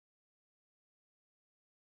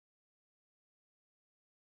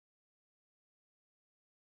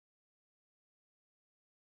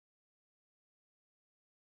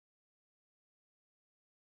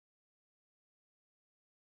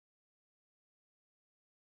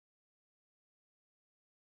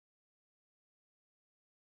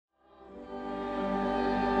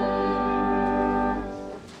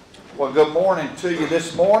Well, good morning to you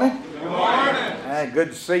this morning. Good morning. Good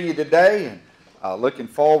to see you today, and looking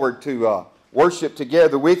forward to worship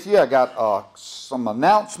together with you. I got some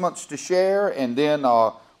announcements to share, and then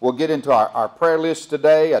we'll get into our prayer list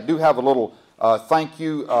today. I do have a little thank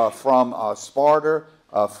you from Sparta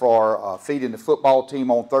for feeding the football team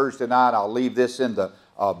on Thursday night. I'll leave this in the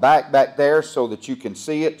back there so that you can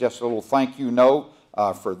see it. Just a little thank you note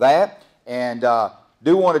for that. And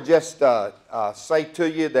do want to just say to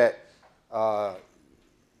you that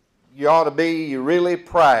you ought to be really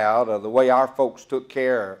proud of the way our folks took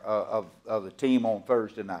care of the team on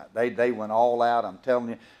Thursday night. They went all out, I'm telling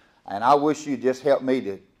you. And I wish you'd just help me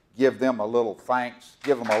to give them a little thanks,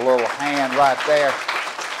 give them a little hand right there.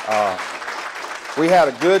 We had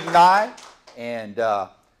a good night, and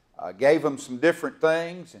gave them some different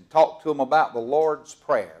things and talked to them about the Lord's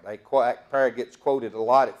Prayer. Prayer gets quoted a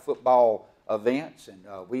lot at football events, and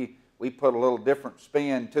we put a little different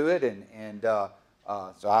spin to it, and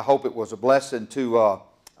so I hope it was a blessing to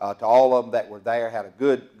all of them that were there. Had a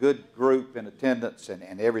good group in attendance,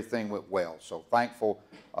 and everything went well. So thankful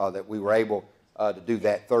that we were able to do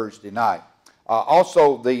that Thursday night.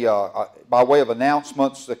 Also, by way of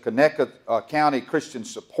announcements, the Connecticut County Christian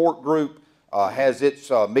Support Group has its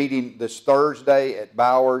meeting this Thursday at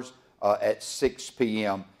Bowers at 6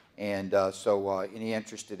 p.m. And so any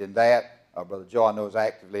interested in that, Brother Joe, I know, is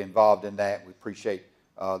actively involved in that. We appreciate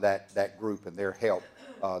that group and their help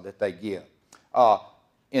that they give.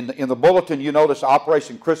 In the bulletin, you notice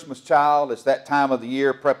Operation Christmas Child. It's that time of the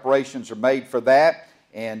year. Preparations are made for that.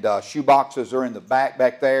 And shoe boxes are in the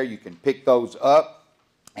back there. You can pick those up.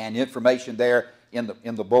 And information there in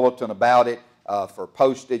the bulletin about it for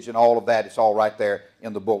postage and all of that. It's all right there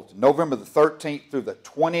in the bulletin. November the 13th through the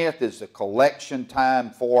 20th is the collection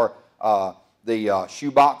time for the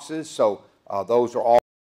shoe boxes. So those are all.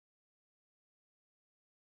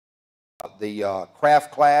 The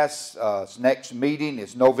craft class next meeting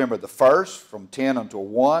is November the 1st from 10 until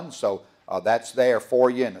 1. So that's there for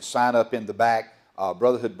you, and a sign up in the back.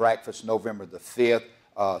 Brotherhood breakfast November the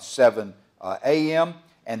 5th, 7 a.m.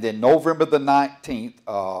 And then November the 19th,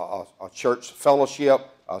 a church fellowship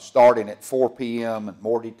starting at 4 p.m. and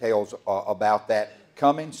more details about that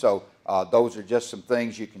coming. So those are just some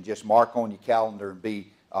things you can just mark on your calendar and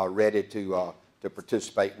be ready to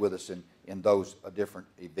participate with us in those different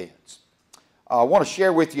events. I want to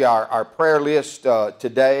share with you our prayer list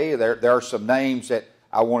today. There are some names that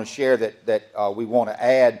I want to share that we want to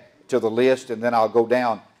add to the list, and then I'll go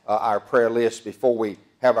down our prayer list before we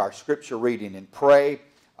have our scripture reading and pray.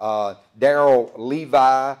 Darrell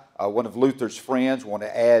Levi, one of Luther's friends, want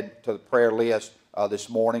to add to the prayer list this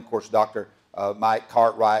morning. Of course, Dr. Mike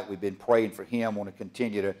Cartwright, we've been praying for him. Want to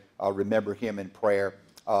continue to remember him in prayer.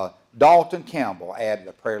 Dalton Campbell added to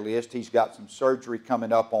the prayer list. He's got some surgery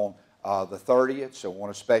coming up on the 30th, so I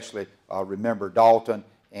want to especially remember Dalton.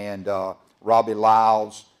 And Robbie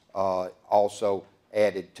Lyles also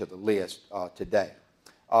added to the list today.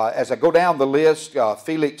 As I go down the list,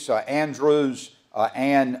 Felix Andrews,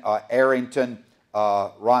 Ann Arrington,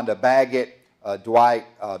 Rhonda Baggett, Dwight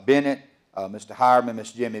Bennett, Mr. Hireman,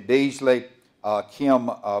 Miss Jimmy Beasley, Kim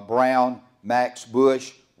Brown, Max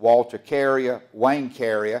Bush, Walter Carrier, Wayne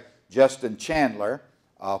Carrier, Justin Chandler,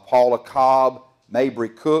 Paula Cobb, Mabry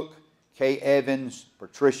Cook, Kay Evans,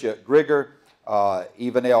 Patricia Grigger,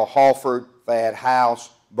 Evan L. Hawford, Thad House,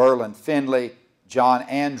 Berlin Finley, John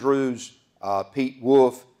Andrews, Pete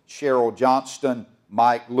Wolf, Cheryl Johnston,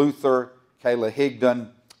 Mike Luther, Kayla Higdon,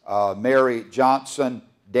 Mary Johnson,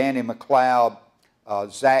 Danny McLeod,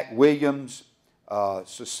 Zach Williams,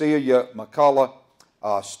 Cecilia McCullough,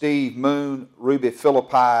 Steve Moon, Ruby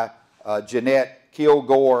Philippi, Jeanette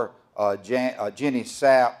Kilgore, Jenny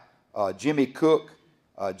Sapp, Jimmy Cook,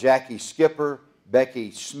 Jackie Skipper,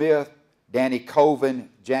 Becky Smith, Danny Coven,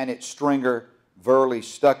 Janet Stringer, Verly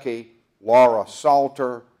Stuckey, Laura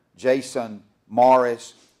Salter, Jason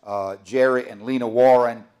Morris, Jerry and Lena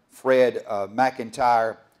Warren, Fred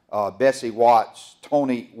McIntyre, Bessie Watts,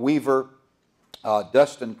 Tony Weaver,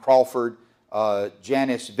 Dustin Crawford,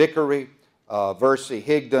 Janice Vickery, Versi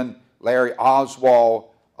Higdon, Larry Oswald,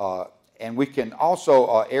 and we can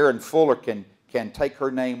also, Erin Fuller can take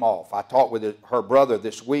her name off. I talked with her brother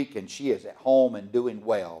this week, and she is at home and doing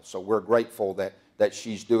well, so we're grateful that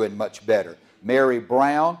she's doing much better. Mary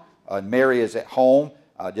Brown, Mary is at home,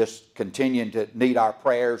 just continuing to need our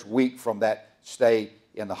prayers, weak from that stay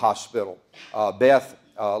in the hospital. Beth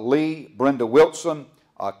Lee, Brenda Wilson,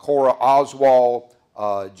 Cora Oswald,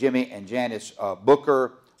 Jimmy and Janice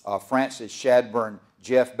Booker, Francis Shadburn,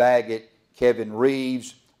 Jeff Baggett, Kevin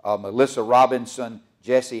Reeves, Melissa Robinson,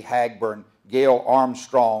 Jesse Hagburn, Gail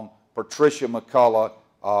Armstrong, Patricia McCullough,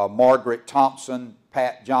 Margaret Thompson,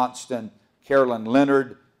 Pat Johnston, Carolyn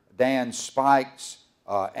Leonard, Dan Spikes,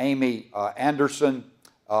 Amy Anderson,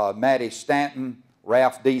 Maddie Stanton,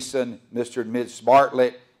 Ralph Deason, Mr. and Ms.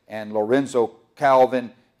 Bartlett, and Lorenzo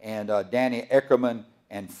Calvin, and Danny Eckerman,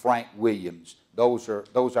 and Frank Williams. Those are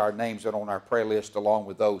our names that are on our prayer list, along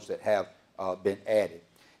with those that have been added.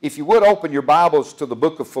 If you would open your Bibles to the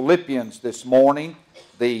book of Philippians this morning,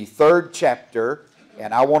 the 3rd chapter,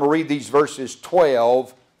 and I want to read these verses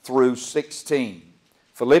 12 through 16.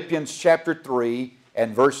 Philippians chapter 3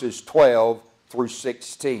 and verses 12 through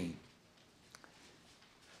 16.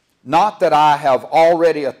 Not that I have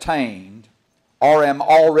already attained or am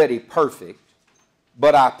already perfect,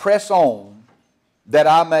 but I press on that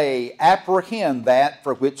I may apprehend that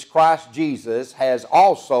for which Christ Jesus has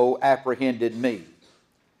also apprehended me.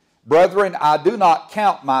 Brethren, I do not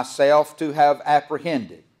count myself to have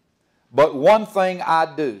apprehended, but one thing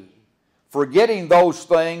I do, forgetting those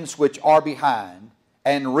things which are behind,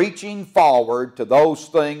 and reaching forward to those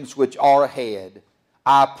things which are ahead,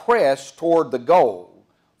 I press toward the goal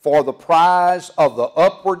for the prize of the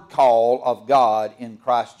upward call of God in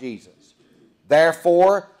Christ Jesus.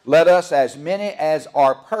 Therefore, let us, as many as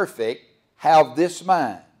are perfect, have this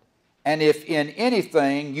mind. And if in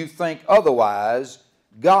anything you think otherwise,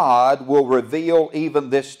 God will reveal even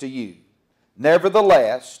this to you.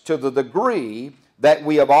 Nevertheless, to the degree that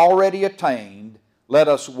we have already attained, let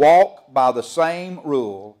us walk by the same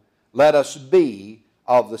rule. Let us be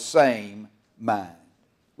of the same mind.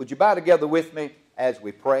 Would you bow together with me as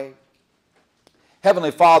we pray?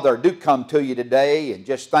 Heavenly Father, I do come to you today and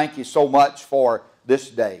just thank you so much for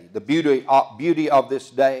this day, the beauty of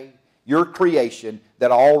this day, your creation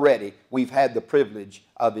that already we've had the privilege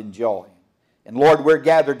of enjoying. And Lord, we're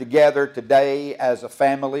gathered together today as a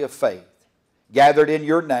family of faith, gathered in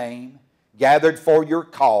your name, gathered for your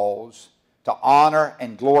cause, to honor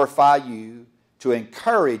and glorify you, to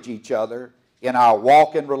encourage each other in our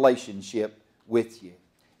walk and relationship with you.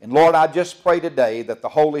 And Lord, I just pray today that the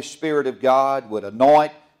Holy Spirit of God would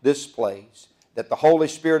anoint this place, that the Holy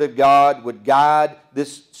Spirit of God would guide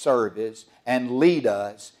this service and lead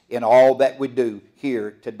us in all that we do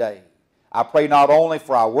here today. I pray not only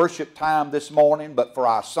for our worship time this morning, but for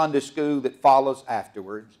our Sunday school that follows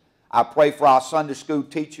afterwards. I pray for our Sunday school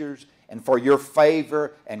teachers and for your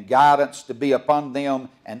favor and guidance to be upon them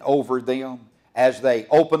and over them as they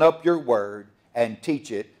open up your word and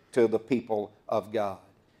teach it to the people of God.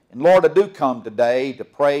 And Lord, I do come today to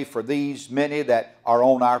pray for these many that are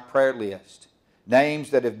on our prayer list. Names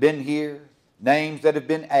that have been here, names that have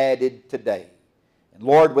been added today. And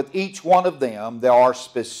Lord, with each one of them, there are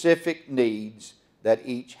specific needs that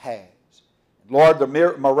each has. And Lord, the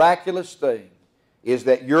miraculous thing is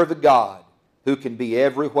that you're the God who can be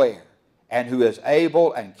everywhere and who is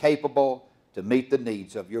able and capable to meet the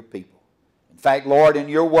needs of your people. In fact, Lord, in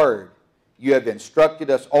your word, you have instructed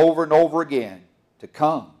us over and over again to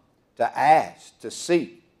come, to ask, to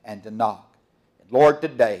seek, and to knock. And Lord,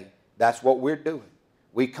 today, that's what we're doing.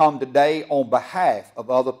 We come today on behalf of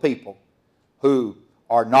other people who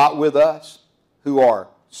are not with us, who are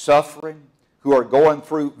suffering, who are going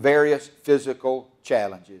through various physical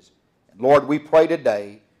challenges. And Lord, we pray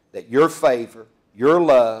today that your favor, your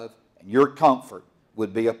love, and your comfort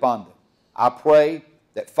would be upon them. I pray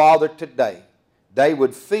that, Father, today they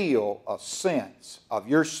would feel a sense of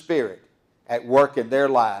your Spirit at work in their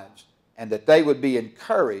lives, and that they would be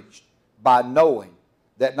encouraged by knowing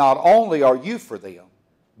that not only are you for them,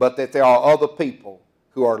 but that there are other people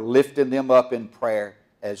who are lifting them up in prayer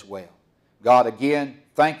as well. God, again,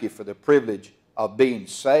 thank you for the privilege of being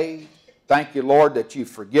saved. Thank you, Lord, that you've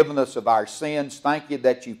forgiven us of our sins. Thank you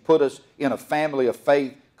that you put us in a family of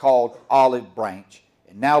faith called Olive Branch.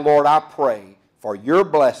 And now, Lord, I pray for your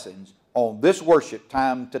blessings on this worship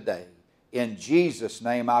time today. In Jesus'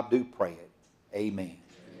 name I do pray it. Amen.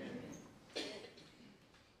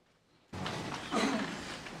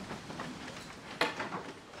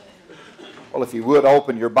 Well, if you would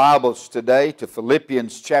open your Bibles today to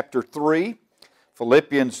Philippians chapter 3,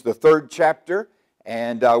 Philippians the 3rd chapter,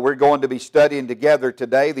 and we're going to be studying together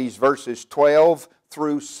today these verses 12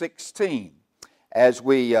 through 16. As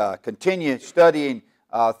we continue studying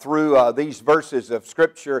through these verses of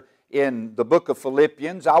Scripture in the book of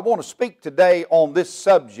Philippians, I want to speak today on this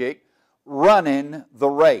subject, running the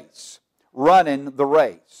race. Running the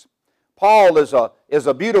race. Paul is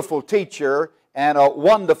a beautiful teacher and a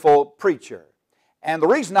wonderful preacher. And the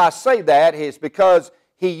reason I say that is because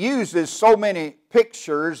he uses so many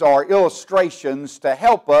pictures or illustrations to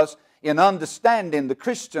help us in understanding the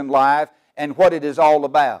Christian life and what it is all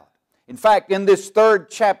about. In fact, in this 3rd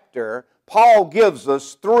chapter, Paul gives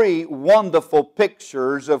us three wonderful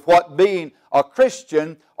pictures of what being a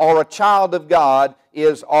Christian or a child of God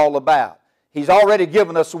is all about. He's already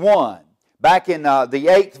given us one. Back in the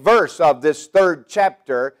 8th verse of this 3rd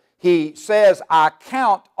chapter, he says, I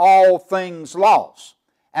count all things lost.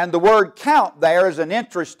 And the word count there is an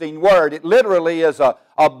interesting word. It literally is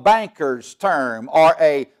a banker's term or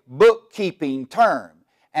a bookkeeping term.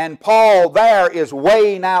 And Paul there is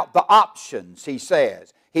weighing out the options, he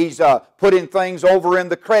says. He's putting things over in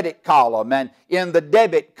the credit column and in the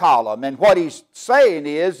debit column. And what he's saying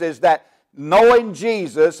is that knowing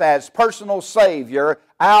Jesus as personal Savior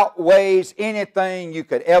outweighs anything you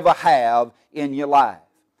could ever have in your life.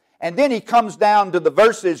 And then he comes down to the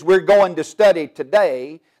verses we're going to study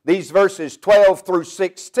today, these verses 12 through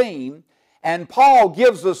 16, and Paul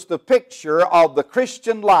gives us the picture of the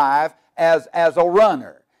Christian life as a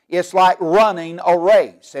runner. It's like running a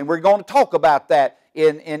race, and we're going to talk about that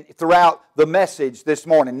throughout the message this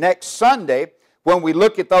morning. Next Sunday, when we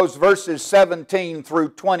look at those verses 17 through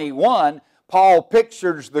 21, Paul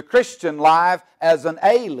pictures the Christian life as an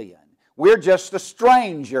alien. We're just a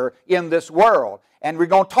stranger in this world. And we're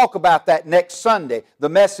going to talk about that next Sunday. The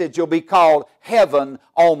message will be called Heaven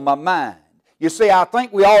on My Mind. You see, I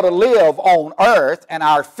think we ought to live on earth, and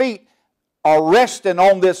our feet are resting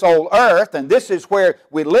on this old earth, and this is where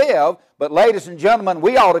we live. But ladies and gentlemen,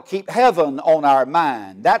 we ought to keep heaven on our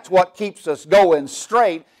mind. That's what keeps us going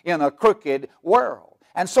straight in a crooked world.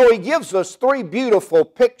 And so he gives us three beautiful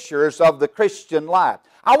pictures of the Christian life.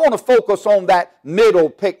 I want to focus on that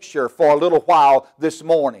middle picture for a little while this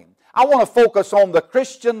morning. I want to focus on the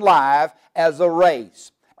Christian life as a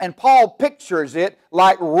race. And Paul pictures it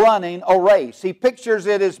like running a race. He pictures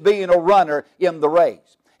it as being a runner in the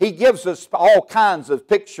race. He gives us all kinds of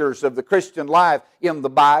pictures of the Christian life in the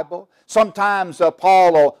Bible. Sometimes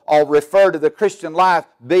Paul will refer to the Christian life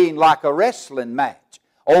being like a wrestling match.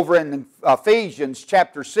 Over in Ephesians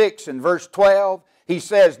chapter 6 and verse 12, he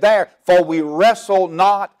says there, for we wrestle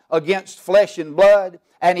not against flesh and blood.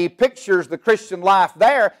 And he pictures the Christian life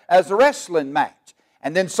there as a wrestling match.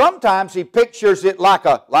 And then sometimes he pictures it like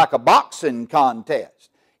a boxing contest.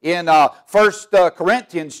 In 1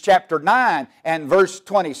 Corinthians chapter 9 and verse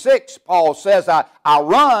 26, Paul says, I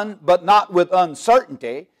run, but not with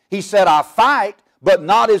uncertainty. He said, I fight, but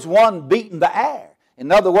not as one beating the air.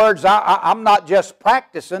 In other words, I'm not just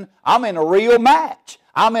practicing, I'm in a real match.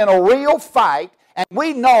 I'm in a real fight. And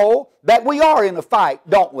we know that we are in a fight,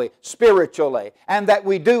 don't we, spiritually, and that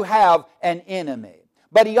we do have an enemy.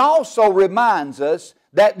 But he also reminds us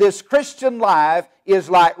that this Christian life is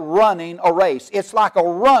like running a race. It's like a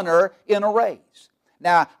runner in a race.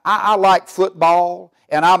 Now, I like football,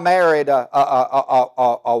 and I married a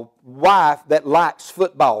wife that likes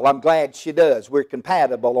football. I'm glad she does. We're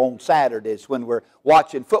compatible on Saturdays when we're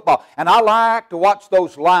watching football. And I like to watch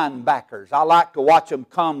those linebackers. I like to watch them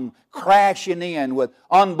come crashing in with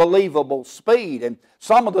unbelievable speed. And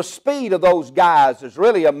some of the speed of those guys is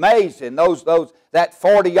really amazing. That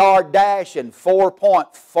 40-yard dash in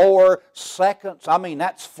 4.4 seconds. I mean,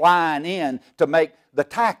 that's flying in to make the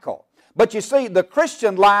tackle. But you see, the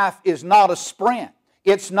Christian life is not a sprint.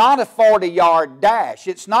 It's not a 40-yard dash.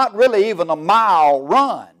 It's not really even a mile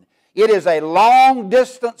run. It is a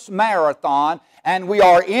long-distance marathon, and we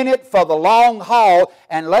are in it for the long haul.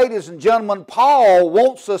 And ladies and gentlemen, Paul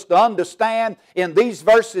wants us to understand in these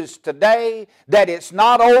verses today that it's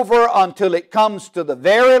not over until it comes to the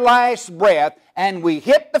very last breath and we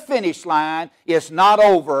hit the finish line. It's not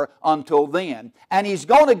over until then. And he's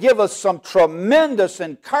going to give us some tremendous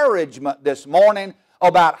encouragement this morning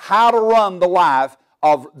about how to run the life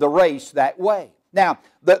of the race that way. Now,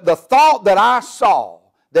 the thought that I saw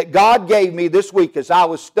that God gave me this week as I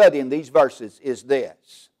was studying these verses is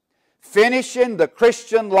this: finishing the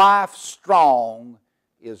Christian life strong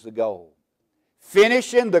is the goal.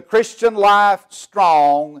 Finishing the Christian life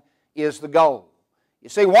strong is the goal. You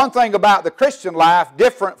see, one thing about the Christian life,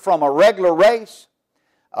 different from a regular race,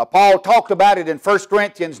 Paul talked about it in 1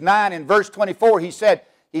 Corinthians 9 and verse 24. He said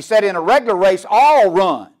in a regular race, all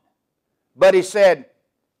run. But he said,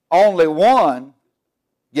 only one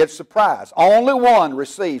gets the prize. Only one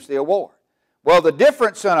receives the award. Well, the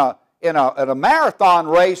difference in a marathon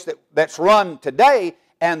race that's run today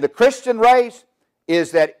and the Christian race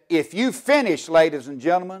is that if you finish, ladies and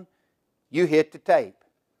gentlemen, you hit the tape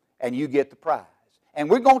and you get the prize. And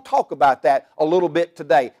we're going to talk about that a little bit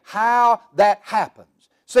today, how that happens.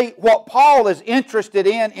 See, what Paul is interested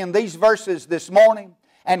in these verses this morning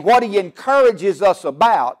and what he encourages us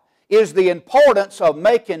about is the importance of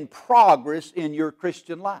making progress in your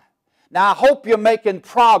Christian life. Now, I hope you're making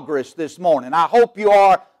progress this morning. I hope you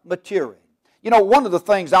are maturing. You know, one of the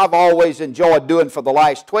things I've always enjoyed doing for the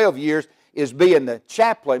last 12 years is being the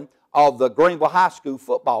chaplain of the Greenville High School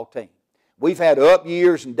football team. We've had up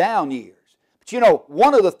years and down years. But you know,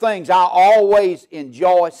 one of the things I always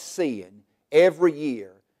enjoy seeing every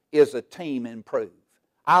year is a team improve.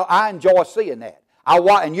 I enjoy seeing that.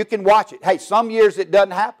 And you can watch it. Hey, some years it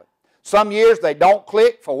doesn't happen. Some years they don't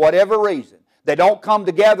click for whatever reason. They don't come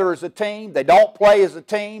together as a team. They don't play as a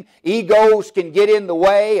team. Egos can get in the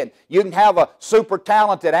way, and you can have a super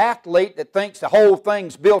talented athlete that thinks the whole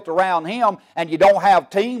thing's built around him, and you don't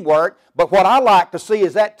have teamwork. But what I like to see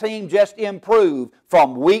is that team just improve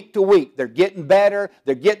from week to week. They're getting better.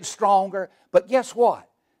 They're getting stronger. But guess what?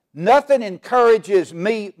 Nothing encourages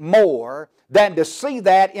me more than to see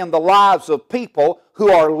that in the lives of people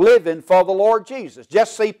who are living for the Lord Jesus.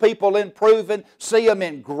 Just see people improving, see them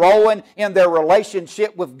in growing in their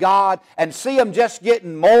relationship with God, and see them just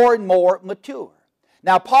getting more and more mature.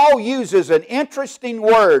 Now, Paul uses an interesting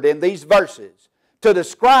word in these verses to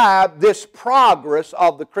describe this progress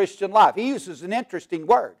of the Christian life. He uses an interesting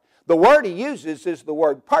word. The word he uses is the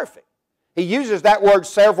word perfect. He uses that word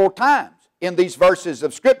several times in these verses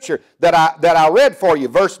of Scripture that I read for you.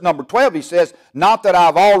 Verse number 12, he says, not that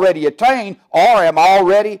I've already attained or am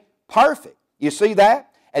already perfect. You see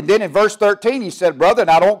that? And then in verse 13 he said, brethren,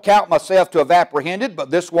 I don't count myself to have apprehended, but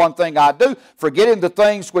this one thing I do, forgetting the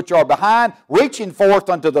things which are behind, reaching forth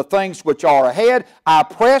unto the things which are ahead, I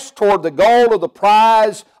press toward the goal of the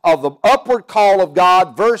prize of the upward call of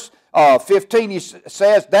God. Verse 15 he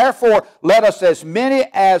says, therefore let us as many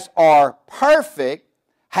as are perfect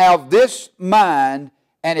have this mind,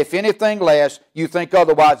 and if anything less, you think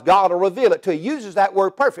otherwise, God will reveal it to you. He uses that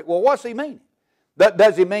word perfect. Well, what's he mean?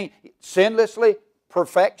 Does he mean sinlessly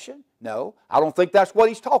perfection? No, I don't think that's what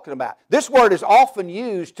he's talking about. This word is often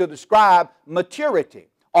used to describe maturity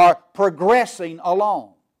or progressing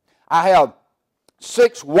along. I have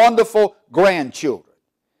 6 wonderful grandchildren,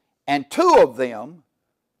 and 2 of them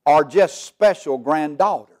are just special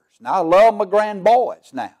granddaughters. Now, I love my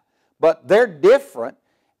grandboys now, but they're different.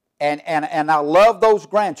 And I love those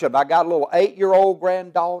grandchildren. I got a little 8-year-old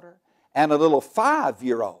granddaughter and a little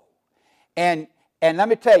 5-year-old. And let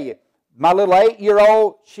me tell you, my little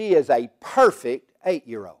 8-year-old, she is a perfect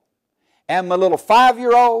 8-year-old. And my little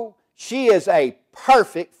 5-year-old, she is a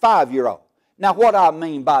perfect 5-year-old. Now, what do I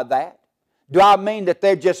mean by that? Do I mean that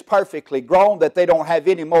they're just perfectly grown, that they don't have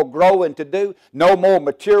any more growing to do, no more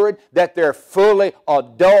maturing, that they're fully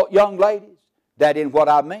adult young ladies? That isn't what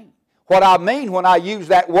I mean. What I mean when I use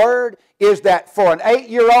that word is that for an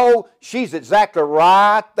 8-year-old, she's exactly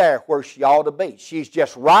right there where she ought to be. She's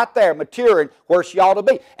just right there maturing where she ought to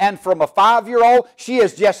be. And from a 5-year-old, she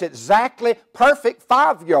is just exactly perfect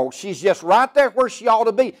 5-year-old. She's just right there where she ought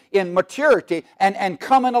to be in maturity and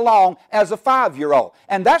coming along as a 5-year-old.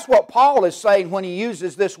 And that's what Paul is saying when he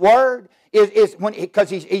uses this word. Because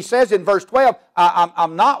he says in verse 12,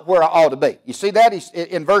 I'm not where I ought to be. You see that?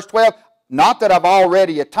 In verse 12, not that I've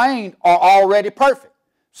already attained or already perfect.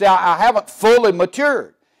 See, I haven't fully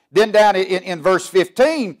matured. Then down in verse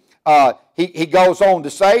 15, he goes on to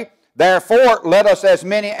say, therefore, let us as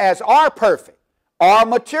many as are perfect, are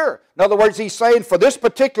mature. In other words, he's saying, for this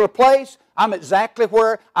particular place, I'm exactly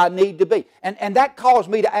where I need to be. And that caused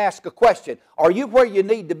me to ask a question. Are you where you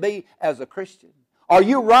need to be as a Christian? Are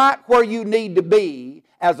you right where you need to be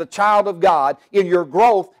as a child of God in your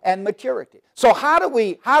growth and maturity? So how do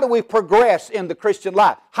we progress in the Christian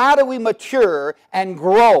life? How do we mature and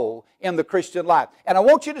grow in the Christian life? And I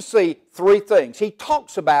want you to see 3 things. He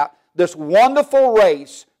talks about this wonderful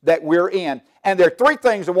race that we're in. And there are 3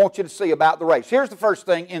 things I want you to see about the race. Here's the first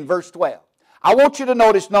thing in verse 12. I want you to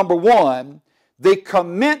notice, number 1, the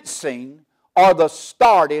commencing or the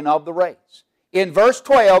starting of the race. In verse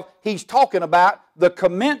 12, he's talking about the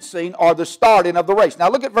commencing or the starting of the race. Now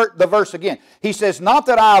look at the verse again. He says, not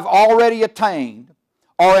that I have already attained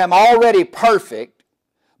or am already perfect,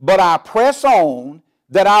 but I press on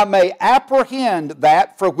that I may apprehend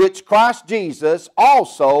that for which Christ Jesus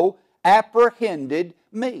also apprehended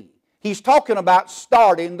me. He's talking about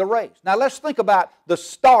starting the race. Now let's think about the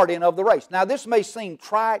starting of the race. Now this may seem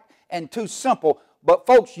trite and too simple, but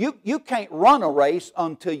folks, you can't run a race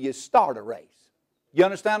until you start a race. You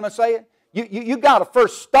understand what I'm saying? You got to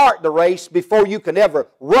first start the race before you can ever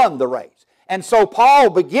run the race. And so Paul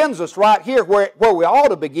begins us right here where we ought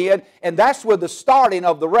to begin, and that's with the starting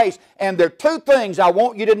of the race. And there are 2 things I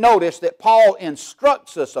want you to notice that Paul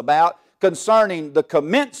instructs us about concerning the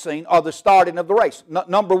commencing or the starting of the race.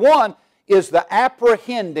 Number 1 is the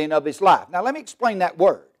apprehending of his life. Now let me explain that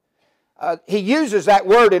word. He uses that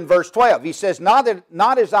word in verse 12. He says, not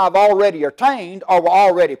as I've already attained or were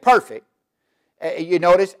already perfect. You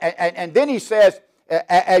notice? And then he says,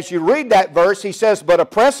 as you read that verse, he says, but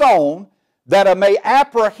press on, that I may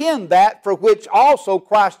apprehend that for which also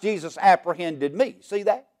Christ Jesus apprehended me. See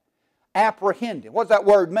that? Apprehending. What does that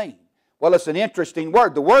word mean? Well, it's an interesting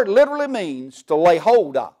word. The word literally means to lay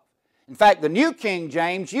hold of. In fact, the New King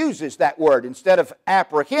James uses that word. Instead of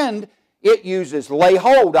apprehend, it uses lay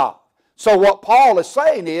hold of. So what Paul is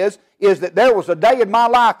saying is that there was a day in my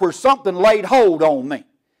life where something laid hold on me.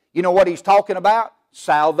 You know what he's talking about?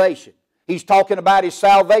 Salvation. He's talking about his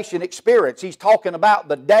salvation experience. He's talking about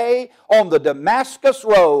the day on the Damascus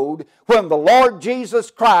Road when the Lord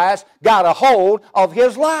Jesus Christ got a hold of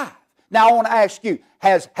his life. Now I want to ask you,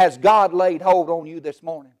 has God laid hold on you this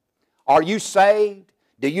morning? Are you saved?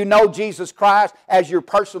 Do you know Jesus Christ as your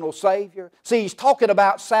personal Savior? See, he's talking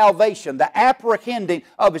about salvation, the apprehending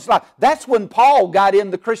of his life. That's when Paul got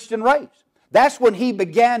in the Christian race. That's when he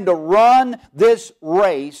began to run this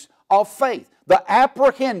race of faith, the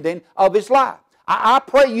apprehending of his life. I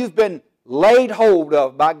pray you've been laid hold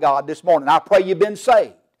of by God this morning. I pray you've been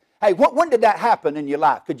saved. Hey, when did that happen in your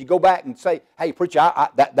life? Could you go back and say, hey, preacher,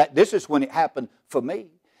 this is when it happened for me.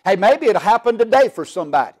 Hey, maybe it'll happen today for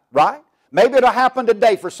somebody, right? Maybe it'll happen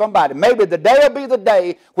today for somebody. Maybe the day will be the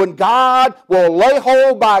day when God will lay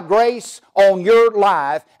hold by grace on your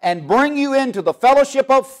life and bring you into the fellowship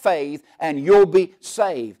of faith and you'll be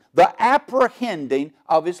saved. The apprehending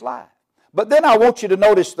of his life. But then I want you to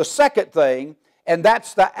notice the second thing, and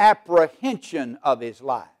that's the apprehension of his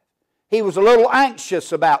life. He was a little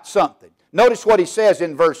anxious about something. Notice what he says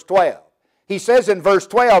in verse 12. He says in verse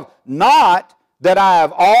 12, not that I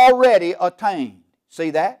have already attained.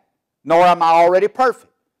 See that? Nor am I already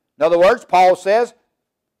perfect. In other words, Paul says,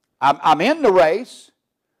 I'm in the race,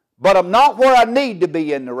 but I'm not where I need to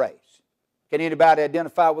be in the race. Can anybody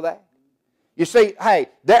identify with that? You see, hey,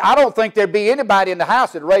 I don't think there'd be anybody in the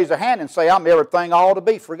house that'd raise their hand and say, I'm everything I ought to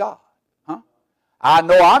be for God. Huh? I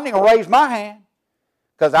know I'm not going to raise my hand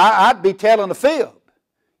because I'd be telling the fib.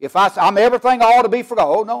 If I'm everything I ought to be for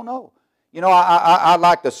God. Oh, no, no. You know, I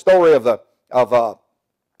like the story of the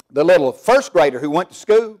little first grader who went to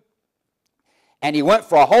school. And he went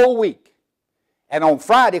for a whole week. And on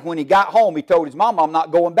Friday, when he got home, he told his mom, I'm not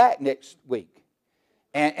going back next week.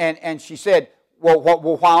 And she said, well,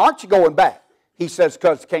 why aren't you going back? He says,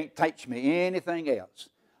 because it can't teach me anything else.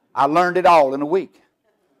 I learned it all in a week.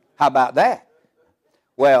 How about that?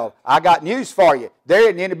 Well, I got news for you. There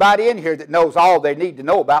isn't anybody in here that knows all they need to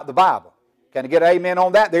know about the Bible. Can I get an amen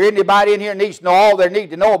on that? There isn't anybody in here that needs to know all they need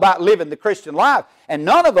to know about living the Christian life. And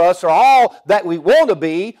none of us are all that we want to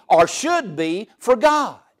be or should be for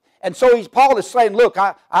God. And so Paul is saying, look,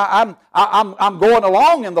 I'm going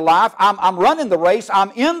along in the life. I'm running the race.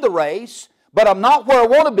 I'm in the race, but I'm not where I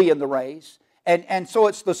want to be in the race. And so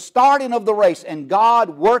it's the starting of the race and God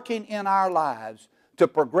working in our lives to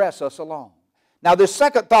progress us along. Now this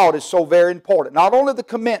second thought is so very important. Not only the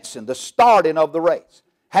commencing, the starting of the race.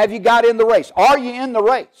 Have you got in the race? Are you in the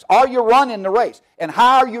race? Are you running the race? And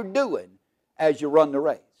how are you doing as you run the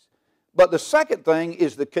race? But the second thing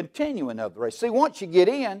is the continuing of the race. See, once you get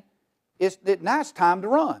in, now it's time to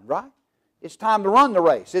run, right? It's time to run the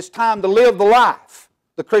race. It's time to live the life,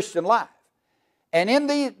 the Christian life. And in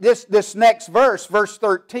this next verse, verse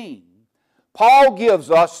 13, Paul gives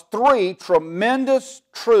us three tremendous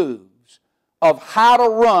truths of how to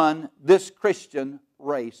run this Christian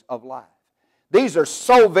race of life. These are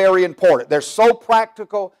so very important. They're so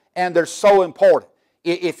practical and they're so important.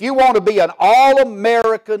 If you want to be an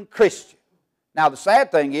all-American Christian, now the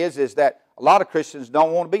sad thing is that a lot of Christians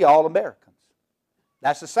don't want to be all-Americans.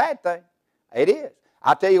 That's the sad thing. It is.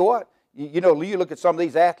 I tell you what, you look at some of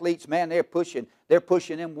these athletes, man, they're pushing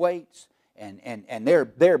them weights and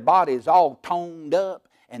their body is all toned up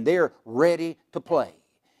and they're ready to play.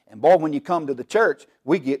 And boy, when you come to the church,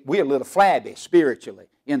 we're a little flabby spiritually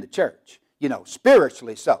in the church.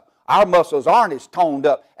 Spiritually so. Our muscles aren't as toned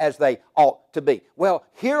up as they ought to be. Well,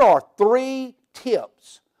 here are three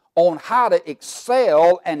tips on how to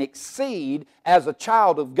excel and exceed as a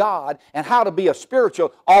child of God and how to be a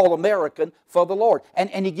spiritual all-American for the Lord.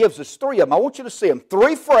 And he gives us three of them. I want you to see them.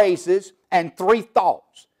 Three phrases and three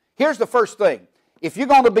thoughts. Here's the first thing. If you're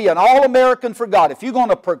going to be an all-American for God, if you're going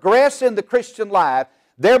to progress in the Christian life,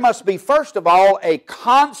 there must be, first of all, a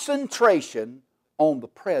concentration on the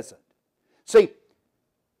present. See,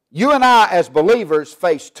 you and I as believers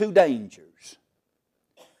face two dangers.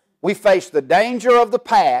 We face the danger of the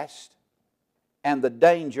past and the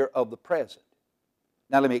danger of the present.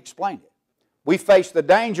 Now let me explain it. We face the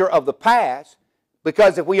danger of the past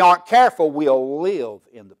because if we aren't careful, we'll live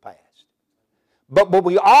in the past. But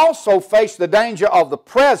we also face the danger of the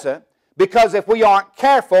present because if we aren't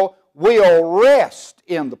careful, we'll rest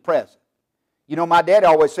in the present. You know, my daddy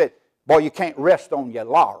always said, boy, you can't rest on your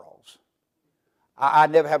laurels. I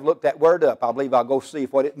never have looked that word up. I believe I'll go see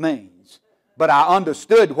what it means. But I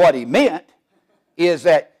understood what he meant is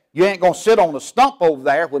that you ain't going to sit on a stump over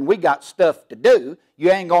there when we got stuff to do.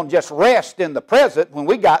 You ain't going to just rest in the present when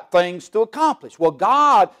we got things to accomplish. Well,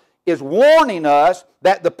 God is warning us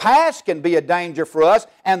that the past can be a danger for us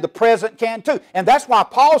and the present can too. And that's why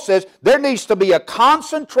Paul says there needs to be a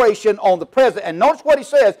concentration on the present. And notice what he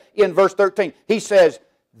says in verse 13. He says,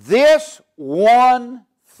 this one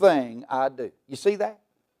thing I do. You see that?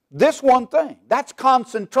 This one thing. That's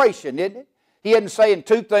concentration, isn't it? He isn't saying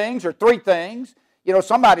two things or three things. You know,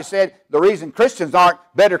 somebody said the reason Christians aren't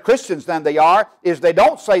better Christians than they are is they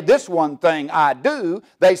don't say this one thing I do.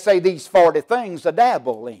 They say these 40 things I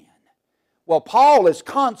dabble in. Well, Paul is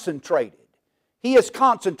concentrated. He is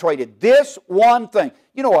concentrated. This one thing.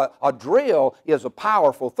 You know, a drill is a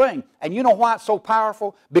powerful thing. And you know why it's so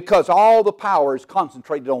powerful? Because all the power is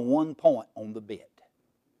concentrated on one point on the bit.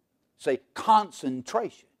 See,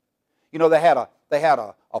 concentration. You know, they had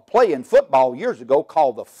a play in football years ago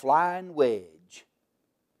called the flying wedge.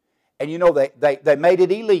 And you know, they made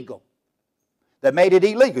it illegal. They made it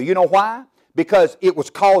illegal. You know why? Because it was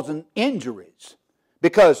causing injuries.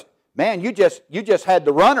 Because, man, you just had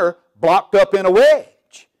the runner blocked up in a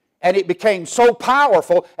wedge. And it became so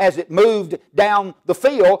powerful as it moved down the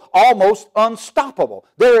field, almost unstoppable.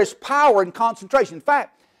 There is power in concentration. In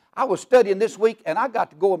fact, I was studying this week, and I got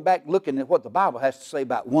to going back looking at what the Bible has to say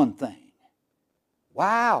about one thing.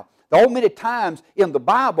 Wow. So many times in the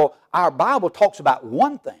Bible, our Bible talks about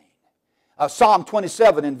one thing. Psalm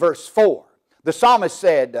 27 in verse 4. The psalmist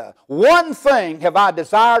said, one thing have I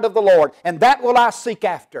desired of the Lord, and that will I seek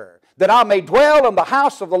after, that I may dwell in the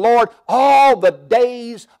house of the Lord all the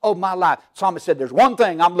days of my life. The psalmist said, there's one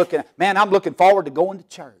thing I'm looking at. Man, I'm looking forward to going to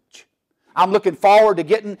church. I'm looking forward to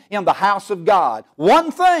getting in the house of God.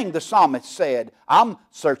 One thing, the psalmist said, I'm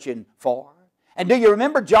searching for. And do you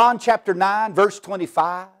remember John chapter 9, verse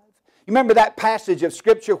 25? You remember that passage of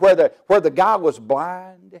Scripture where the guy was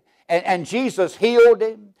blind and Jesus healed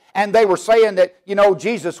him? And they were saying that, you know,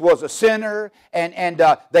 Jesus was a sinner. And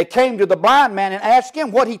they came to the blind man and asked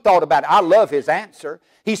him what he thought about it. I love his answer.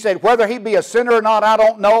 He said, whether he be a sinner or not, I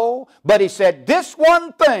don't know. But he said, this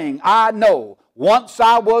one thing I know. Once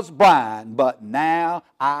I was blind, but now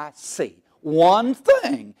I see. One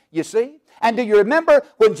thing, you see? And do you remember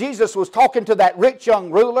when Jesus was talking to that rich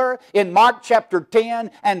young ruler in Mark chapter 10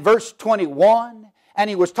 and verse 21? And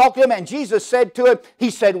he was talking to him, and Jesus said to him, he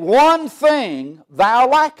said, one thing thou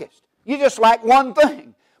lackest. You just lack one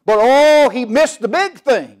thing. But oh, he missed the big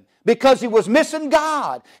thing because he was missing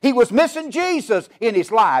God. He was missing Jesus in his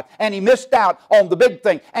life, and he missed out on the big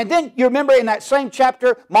thing. And then you remember in that same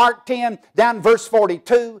chapter, Mark 10, down verse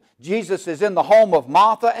 42, Jesus is in the home of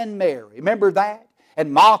Martha and Mary. Remember that?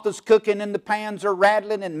 And Martha's cooking and the pans are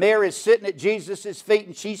rattling and Mary's sitting at Jesus' feet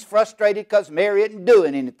and she's frustrated because Mary isn't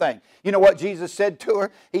doing anything. You know what Jesus said to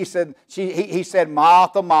her? He said,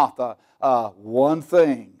 Martha, Martha, one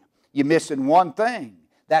thing. You're missing one thing.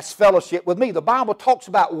 That's fellowship with me. The Bible talks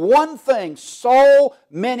about one thing so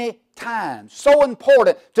many times. So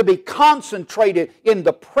important to be concentrated in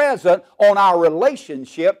the present on our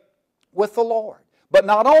relationship with the Lord. But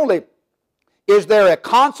not only is there a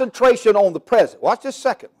concentration on the present. Watch this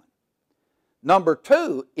second one. Number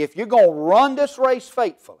two, if you're going to run this race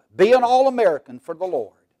faithfully, be an All-American for the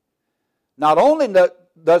Lord, not only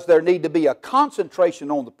does there need to be a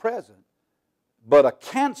concentration on the present, but a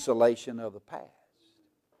cancellation of the past.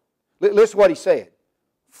 Listen to what he said.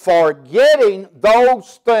 Forgetting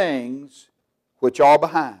those things which are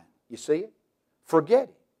behind. You see it?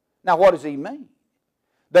 Forgetting. Now what does he mean?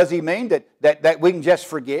 Does he mean that we can just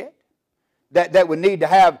forget? That we need to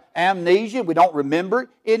have amnesia, we don't remember it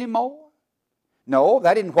anymore? No,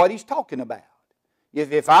 that isn't what he's talking about.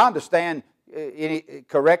 If I understand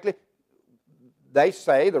correctly, they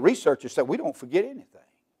say, the researchers say, we don't forget anything.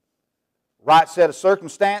 Right set of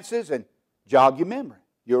circumstances and jog your memory.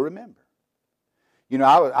 You'll remember. You know,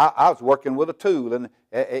 I was working with a tool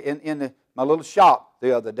in my little shop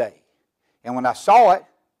the other day. And when I saw it,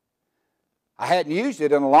 I hadn't used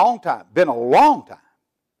it in a long time. Been a long time.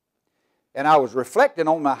 And I was reflecting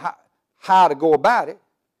on how to go about it.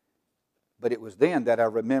 But it was then that I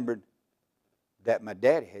remembered that my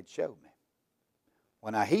daddy had showed me.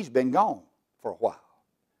 Well, now he's been gone for a while.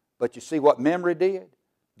 But you see what memory did?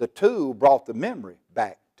 The tool brought the memory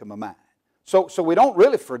back to my mind. So we don't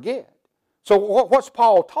really forget. So what's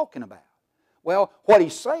Paul talking about? Well, what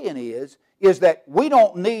he's saying is that we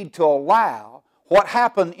don't need to allow what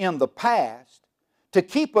happened in the past to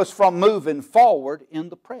keep us from moving forward in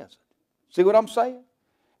the present. See what I'm saying?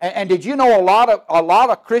 And did you know a lot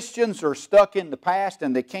of Christians are stuck in the past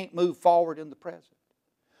and they can't move forward in the present?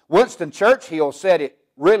 Winston Churchill said it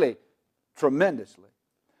really tremendously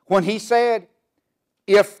when he said,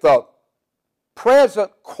 if the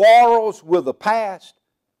present quarrels with the past,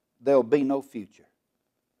 there'll be no future.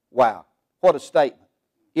 Wow, what a statement.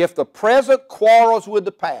 If the present quarrels with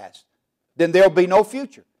the past, then there'll be no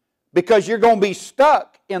future. Because you're going to be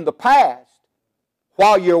stuck in the past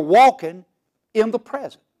while you're walking in the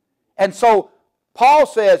present. And so Paul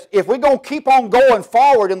says, if we're going to keep on going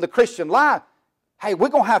forward in the Christian life, hey, we're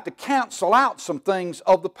going to have to cancel out some things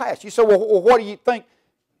of the past. You say, well, what do you think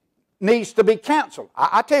needs to be canceled?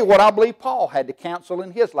 I tell you what I believe Paul had to cancel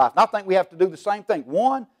in his life. And I think we have to do the same thing.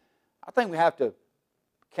 One, I think we have to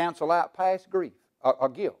cancel out past grief or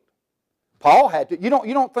guilt. Paul had to. You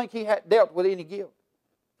don't think he had dealt with any guilt?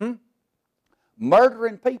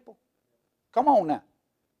 Murdering people? Come on now.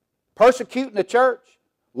 Persecuting the church?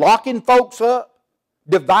 Locking folks up?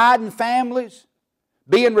 Dividing families?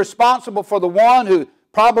 Being responsible for the one who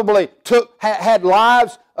probably had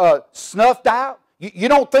lives snuffed out? You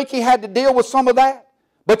don't think he had to deal with some of that?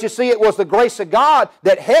 But you see, it was the grace of God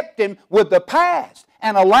that helped him with the past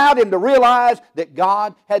and allowed him to realize that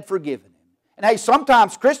God had forgiven him. And hey,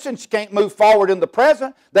 sometimes Christians can't move forward in the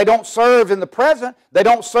present. They don't serve in the present. They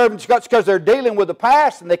don't serve because they're dealing with the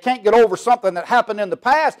past and they can't get over something that happened in the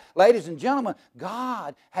past. Ladies and gentlemen,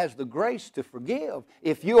 God has the grace to forgive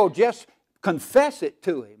if you'll just confess it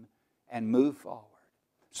to Him and move forward.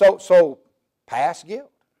 So past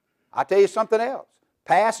guilt. I'll tell you something else.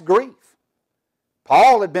 Past grief.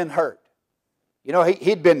 Paul had been hurt. You know,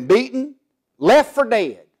 he'd been beaten, left for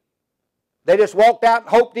dead. They just walked out and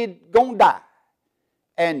hoped he'd go and die.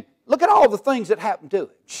 And look at all the things that happened to him.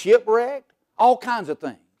 Shipwrecked, all kinds of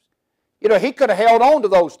things. You know, he could have held on to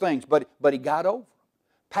those things, but he got over them.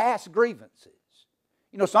 Past grievances.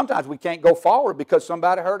 You know, sometimes we can't go forward because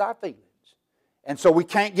somebody hurt our feelings. And so we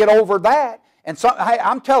can't get over that. And so, hey,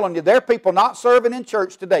 I'm telling you, there are people not serving in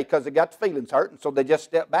church today because they got the feelings hurt, and so they just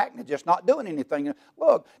step back and they're just not doing anything.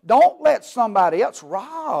 Look, don't let somebody else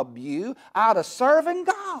rob you out of serving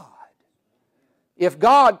God. If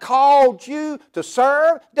God called you to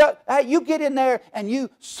serve, hey, you get in there and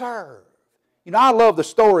you serve. You know, I love the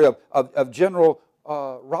story of General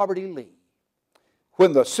Robert E. Lee.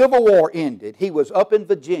 When the Civil War ended, he was up in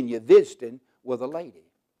Virginia visiting with a lady.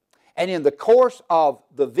 And in the course of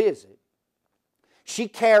the visit, she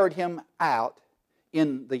carried him out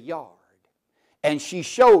in the yard. And she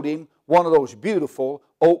showed him one of those beautiful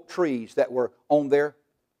oak trees that were on their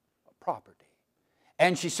property.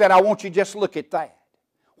 And she said, I want you to just look at that.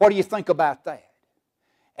 What do you think about that?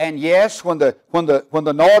 And yes, when the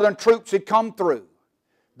northern troops had come through,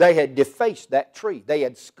 they had defaced that tree. They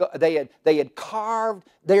had carved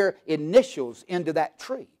their initials into that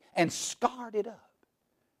tree and scarred it up.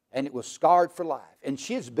 And it was scarred for life. And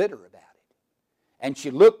she's bitter about it. And she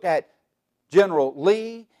looked at General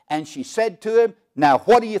Lee and she said to him, now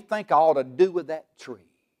what do you think I ought to do with that tree?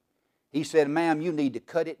 He said, ma'am, you need to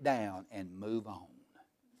cut it down and move on.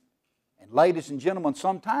 And ladies and gentlemen,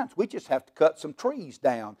 sometimes we just have to cut some trees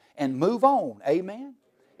down and move on. Amen?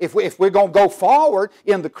 If we're going to go forward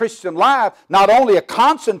in the Christian life, not only a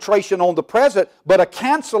concentration on the present, but a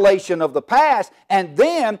cancellation of the past, and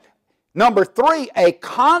then, number 3, a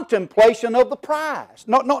contemplation of the prize.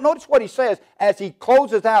 Notice what he says as he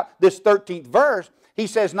closes out this 13th verse. He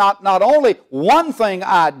says, not only one thing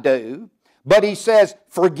I do, but he says,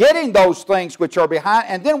 forgetting those things which are behind,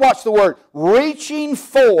 and then watch the word, reaching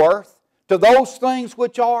forth to those things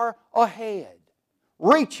which are ahead.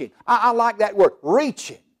 Reaching. I like that word,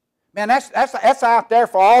 reaching. Man, that's out there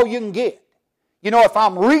for all you can get. You know, if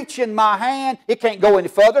I'm reaching my hand, it can't go any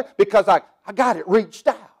further because I got it reached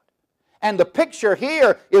out. And the picture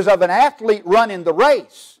here is of an athlete running the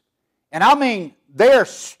race. And I mean, they're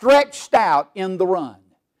stretched out in the run.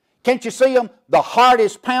 Can't you see them? The heart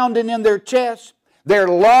is pounding in their chest. Their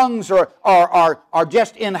lungs are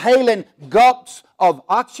just inhaling gulps of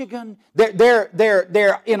oxygen. They're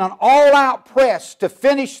in an all-out press to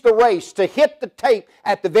finish the race, to hit the tape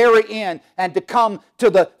at the very end, and to come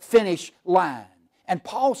to the finish line. And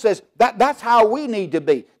Paul says that's how we need to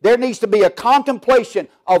be. There needs to be a contemplation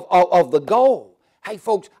of the goal. Hey,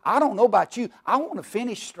 folks, I don't know about you. I want to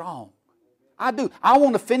finish strong. I do. I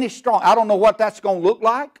want to finish strong. I don't know what that's going to look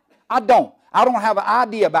like. I don't have an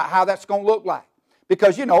idea about how that's going to look like.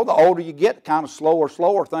 Because, you know, the older you get, the kind of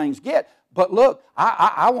slower things get. But look,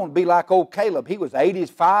 I want to be like old Caleb. He was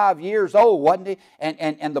 85 years old, wasn't he?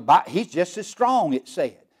 And he's just as strong, it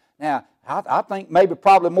said. Now, I think maybe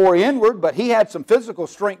probably more inward, but he had some physical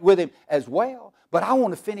strength with him as well. But I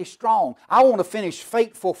want to finish strong. I want to finish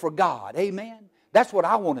faithful for God. Amen? That's what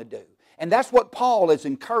I want to do. And that's what Paul is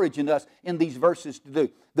encouraging us in these verses to do.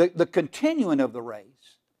 The continuing of the race,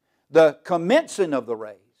 the commencing of the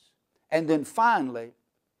race, and then finally,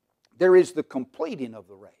 there is the completing of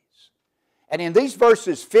the race. And in these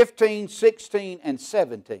verses 15, 16, and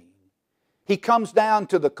 17, he comes down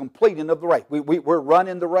to the completing of the race. We're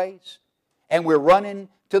running the race, and we're running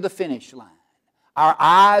to the finish line. Our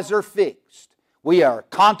eyes are fixed. We are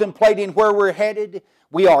contemplating where we're headed.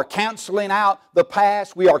 We are canceling out the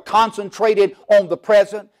past. We are concentrated on the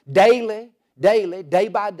present, daily, day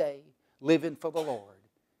by day, living for the Lord.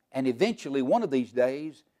 And eventually, one of these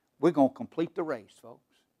days, we're going to complete the race, folks.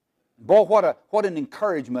 Boy, what an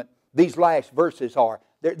encouragement these last verses are.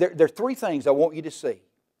 There are three things I want you to see.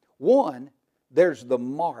 One, there's the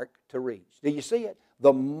mark to reach. Do you see it?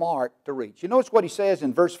 The mark to reach. You notice what he says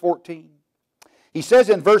in verse 14? He says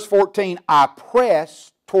in verse 14, I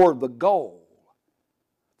press toward the goal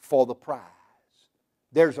for the prize.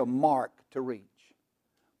 There's a mark to reach.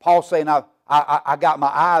 Paul's saying, I got my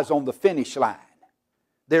eyes on the finish line.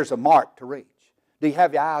 There's a mark to reach. Do you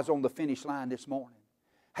have your eyes on the finish line this morning?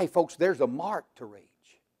 Hey, folks, there's a mark to reach.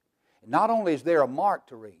 Not only is there a mark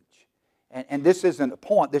to reach, and this isn't a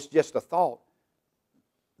point, this is just a thought,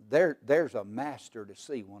 there's a master to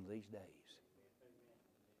see one of these days.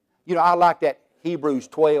 You know, I like that Hebrews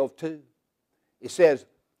 12:2. It says,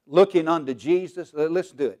 looking unto Jesus,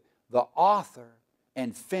 listen to it, the author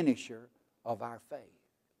and finisher of our faith.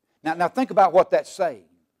 Now think about what that's saying.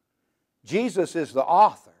 Jesus is the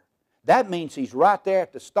author. That means He's right there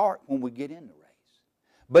at the start when we get in the race.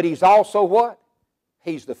 But He's also what?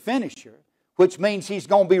 He's the finisher, which means He's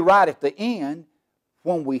going to be right at the end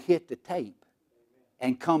when we hit the tape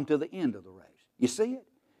and come to the end of the race. You see it?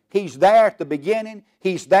 He's there at the beginning,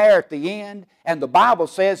 He's there at the end, and the Bible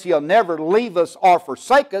says He'll never leave us or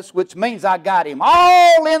forsake us, which means I got Him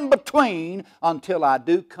all in between until I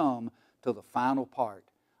do come to the final part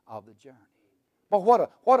of the journey. But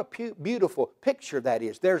what a beautiful picture that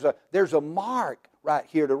is. There's a mark right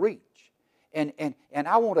here to reach. And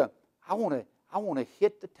I want to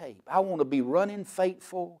hit the tape. I want to be running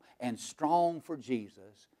faithful and strong for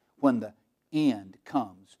Jesus when the end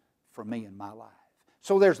comes for me in my life.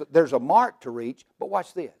 So there's a mark to reach, but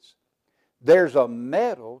watch this. There's a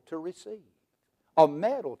medal to receive. A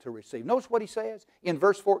medal to receive. Notice what he says in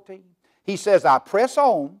verse 14. He says, I press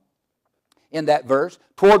on, in that verse,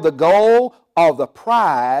 toward the goal of the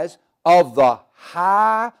prize of the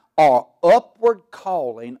high or upward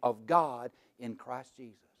calling of God in Christ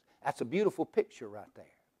Jesus. That's a beautiful picture right there.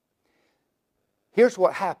 Here's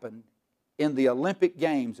what happened in the Olympic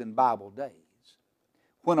Games in Bible days.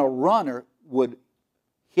 When a runner would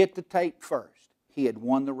hit the tape first, he had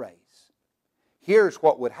won the race. Here's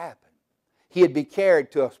what would happen. He'd be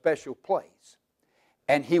carried to a special place,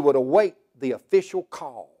 and he would await the official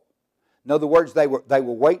call. In other words, they were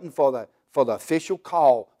waiting for the official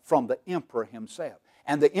call from the emperor himself.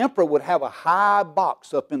 And the emperor would have a high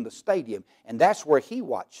box up in the stadium, and that's where he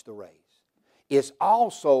watched the race. It's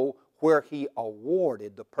also where he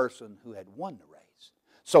awarded the person who had won the race.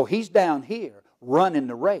 So he's down here running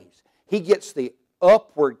the race. He gets the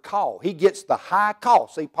upward call. He gets the high call.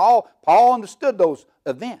 See, Paul understood those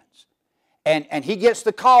events. And he gets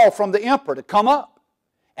the call from the emperor to come up.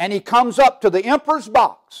 And he comes up to the emperor's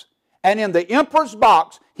box. And in the emperor's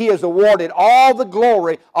box, he is awarded all the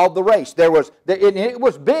glory of the race. It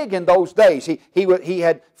was big in those days. He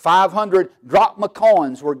had 500 drachma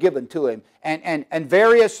coins were given to him, and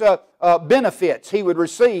various benefits he would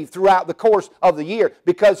receive throughout the course of the year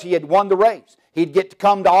because he had won the race. He'd get to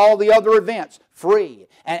come to all the other events free.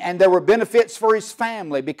 And there were benefits for his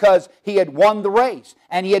family because he had won the race.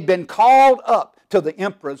 And he had been called up to the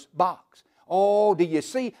emperor's box. Oh, do you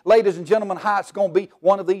see, ladies and gentlemen, how it's going to be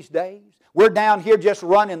one of these days? We're down here just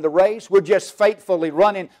running the race. We're just faithfully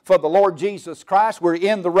running for the Lord Jesus Christ. We're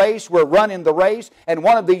in the race. We're running the race. And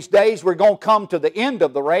one of these days we're going to come to the end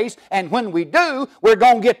of the race. And when we do, we're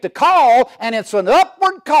going to get the call. And it's an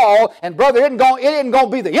upward call. And brother, it isn't going to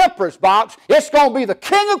be the emperor's box. It's going to be the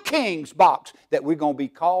King of Kings box that we're going to be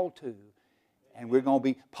called to. And we're going to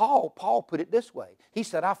be, Paul put it this way. He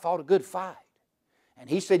said, I fought a good fight. And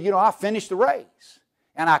he said, I finished the race.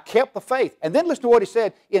 And I kept the faith. And then listen to what he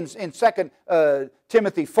said in 2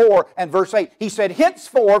 Timothy 4 and verse 8. He said,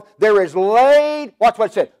 henceforth there is laid, watch what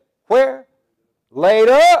it said, where? Laid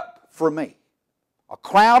up for me a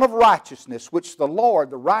crown of righteousness, which the Lord,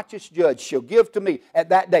 the righteous judge, shall give to me at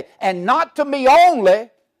that day. And not to me only,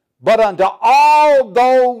 but unto all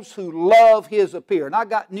those who love His appear. And I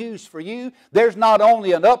got news for you. There's not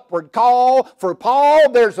only an upward call for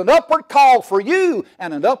Paul, there's an upward call for you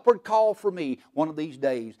and an upward call for me one of these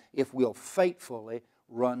days if we'll faithfully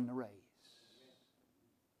run the race.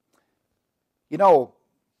 You know,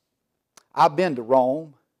 I've been to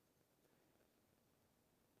Rome.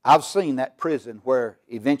 I've seen that prison where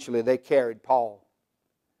eventually they carried Paul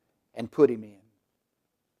and put him in.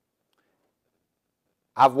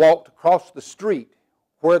 I've walked across the street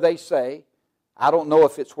where they say, I don't know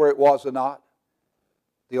if it's where it was or not,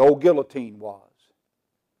 the old guillotine was,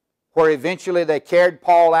 where eventually they carried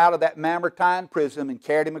Paul out of that Mamertine prison and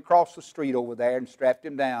carried him across the street over there and strapped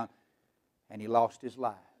him down, and he lost his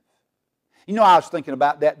life. You know, I was thinking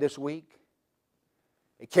about that this week.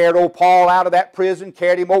 They carried old Paul out of that prison,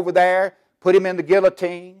 carried him over there, put him in the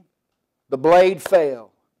guillotine. The blade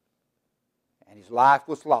fell, and his life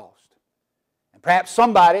was lost. And perhaps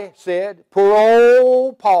somebody said, poor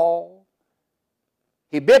old Paul,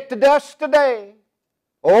 he bit the dust today.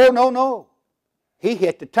 Oh, no, no. He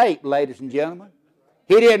hit the tape, ladies and gentlemen.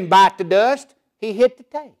 He didn't bite the dust. He hit the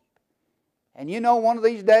tape. And you know, one of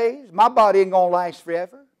these days, my body ain't going to last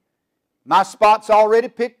forever. My spot's already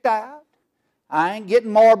picked out. I ain't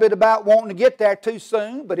getting morbid about wanting to get there too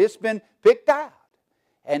soon, but it's been picked out.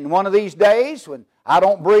 And one of these days, when I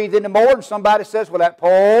don't breathe anymore and somebody says, well, that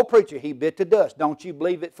poor old preacher, he bit the dust. Don't you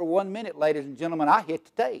believe it for 1 minute, ladies and gentlemen, I hit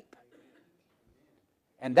the tape.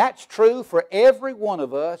 And that's true for every one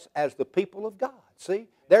of us as the people of God. See,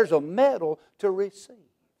 there's a medal to receive.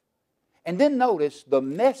 And then notice the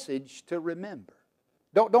message to remember.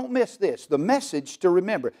 Don't miss this, the message to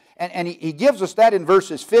remember. And he gives us that in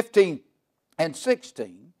verses 15 and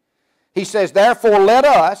 16. He says, therefore let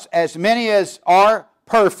us, as many as are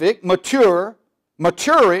perfect,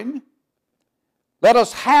 maturing, let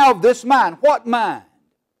us have this mind. What mind?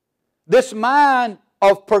 This mind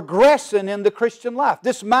of progressing in the Christian life.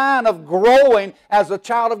 This mind of growing as a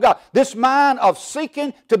child of God. This mind of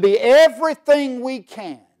seeking to be everything we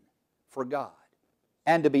can for God.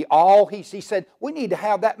 And to be all He said, we need to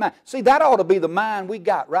have that mind. See, that ought to be the mind we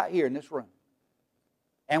got right here in this room.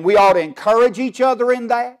 And we ought to encourage each other in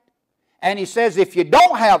that. And he says, if you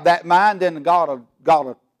don't have that mind, then God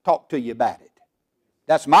will talk to you about it.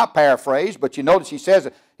 That's my paraphrase, but you notice he says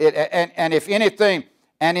it. And if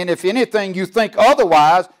anything you think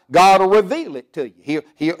otherwise, God will reveal it to you.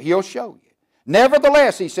 He'll show you.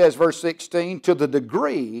 Nevertheless, he says, verse 16, to the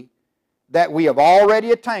degree that we have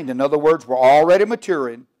already attained, in other words, we're already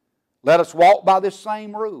maturing, let us walk by this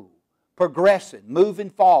same rule, progressing, moving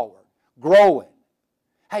forward, growing.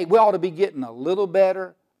 Hey, we ought to be getting a little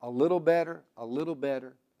better, a little better, a little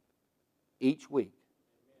better each week.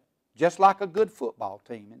 Just like a good football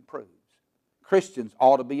team improves. Christians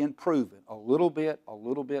ought to be improving a little bit, a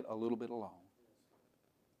little bit, a little bit along.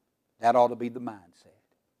 That ought to be the mindset.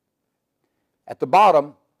 At the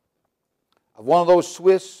bottom of one of those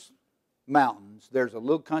Swiss mountains, there's a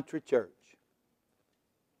little country church.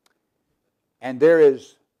 And there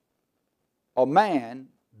is a man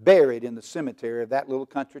buried in the cemetery of that little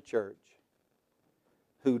country church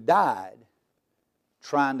who died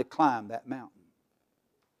trying to climb that mountain.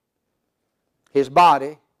 His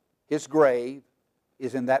body, his grave,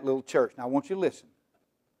 is in that little church. Now I want you to listen.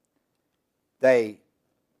 They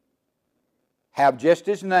have just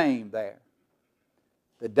his name there,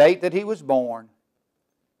 the date that he was born,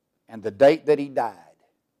 and the date that he died.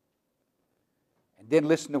 And then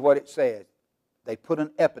listen to what it says. They put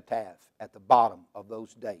an epitaph at the bottom of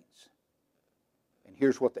those dates. And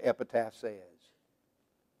here's what the epitaph says.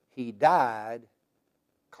 He died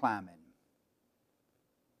climbing.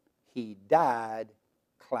 He died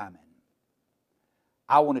climbing.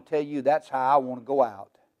 I want to tell you that's how I want to go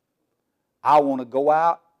out. I want to go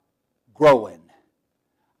out growing.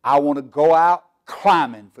 I want to go out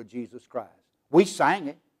climbing for Jesus Christ. We sang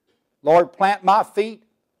it. Lord, plant my feet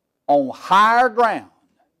on higher ground.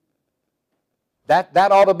 That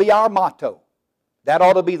ought to be our motto. That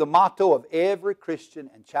ought to be the motto of every Christian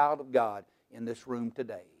and child of God in this room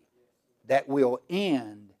today. That will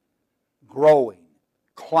end growing,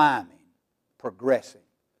 climbing, progressing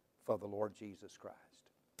for the Lord Jesus Christ.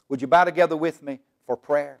 Would you bow together with me for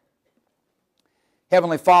prayer?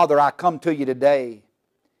 Heavenly Father, I come to you today.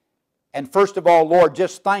 And first of all, Lord,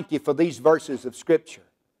 just thank you for these verses of Scripture.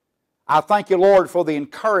 I thank you, Lord, for the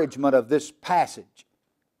encouragement of this passage.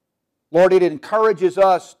 Lord, it encourages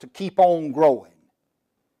us to keep on growing.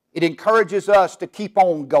 It encourages us to keep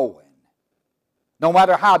on going. No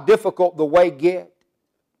matter how difficult the way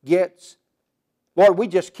gets, Lord, we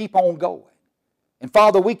just keep on going. And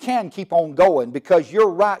Father, we can keep on going because you're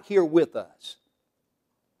right here with us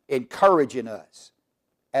encouraging us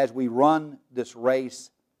as we run this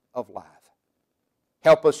race of life.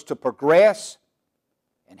 Help us to progress,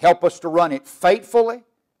 and help us to run it faithfully,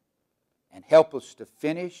 and help us to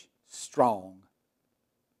finish strong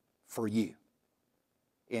for you.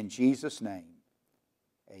 In Jesus' name,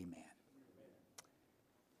 amen.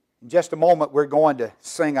 In just a moment, we're going to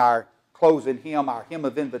sing our closing hymn, our hymn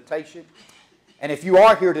of invitation. And if you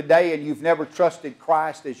are here today and you've never trusted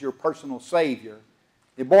Christ as your personal Savior,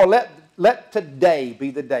 then boy, let today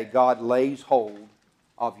be the day God lays hold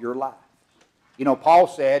of your life. You know, Paul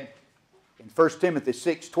said in 1 Timothy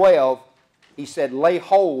 6:12, he said, lay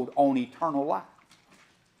hold on eternal life.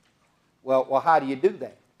 Well, how do you do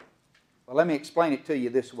that? Well, let me explain it to you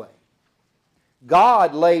this way.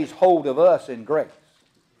 God lays hold of us in grace.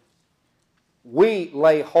 We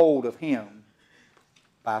lay hold of Him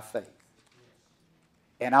by faith.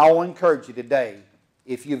 And I will encourage you today,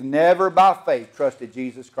 if you've never by faith trusted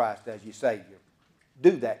Jesus Christ as your Savior,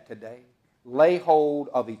 do that today. Lay hold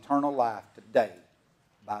of eternal life today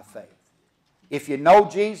by faith. If you know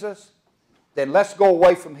Jesus, then let's go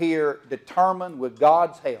away from here determined with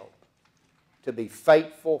God's help to be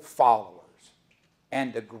faithful followers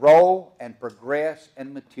and to grow and progress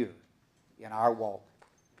and mature in our walk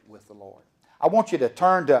with the Lord. I want you to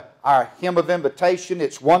turn to our hymn of invitation.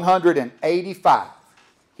 It's 185.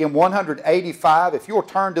 Hymn 185. If you'll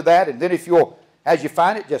turn to that, and then if you'll, as you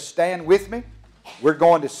find it, just stand with me. We're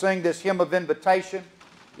going to sing this hymn of invitation.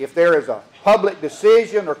 If there is a public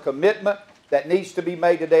decision or commitment that needs to be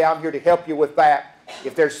made today, I'm here to help you with that.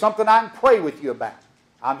 If there's something I can pray with you about,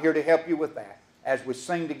 I'm here to help you with that as we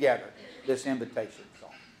sing together this invitation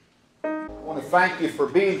song. I want to thank you for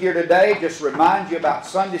being here today. Just remind you about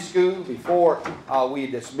Sunday school before we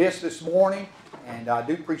dismiss this morning. And I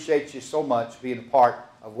do appreciate you so much being a part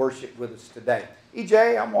of worship with us today.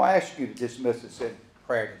 EJ, I'm going to ask you to dismiss us in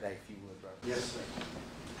prayer today, if you would, brother. Yes,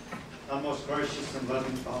 sir. Our most gracious and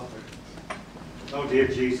loving Father, oh dear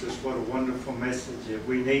Jesus, what a wonderful message that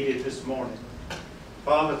we needed this morning.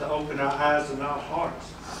 Father, to open our eyes and our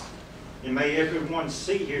hearts. And may everyone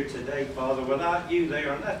see here today, Father, without you they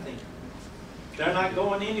are nothing. They're not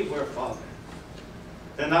going anywhere, Father.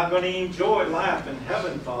 They're not going to enjoy life in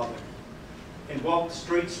heaven, Father, and walk the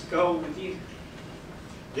streets of gold with you.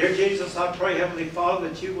 Dear Jesus, I pray, Heavenly Father,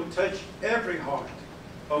 that you will touch every heart,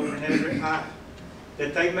 open every eye,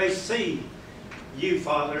 that they may see you,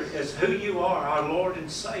 Father, as who you are, our Lord and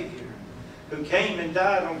Savior, who came and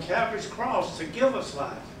died on Calvary's cross to give us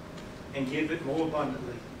life and give it more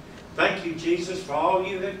abundantly. Thank you, Jesus, for all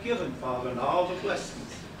you have given, Father, and all the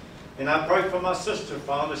blessings. And I pray for my sister,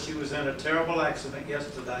 Father. She was in a terrible accident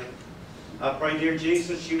yesterday. I pray, dear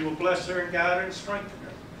Jesus, you will bless her and guide her and strengthen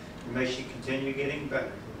her. And may she continue getting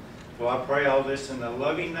better. For I pray all this in the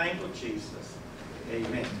loving name of Jesus.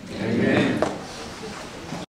 Amen. Amen.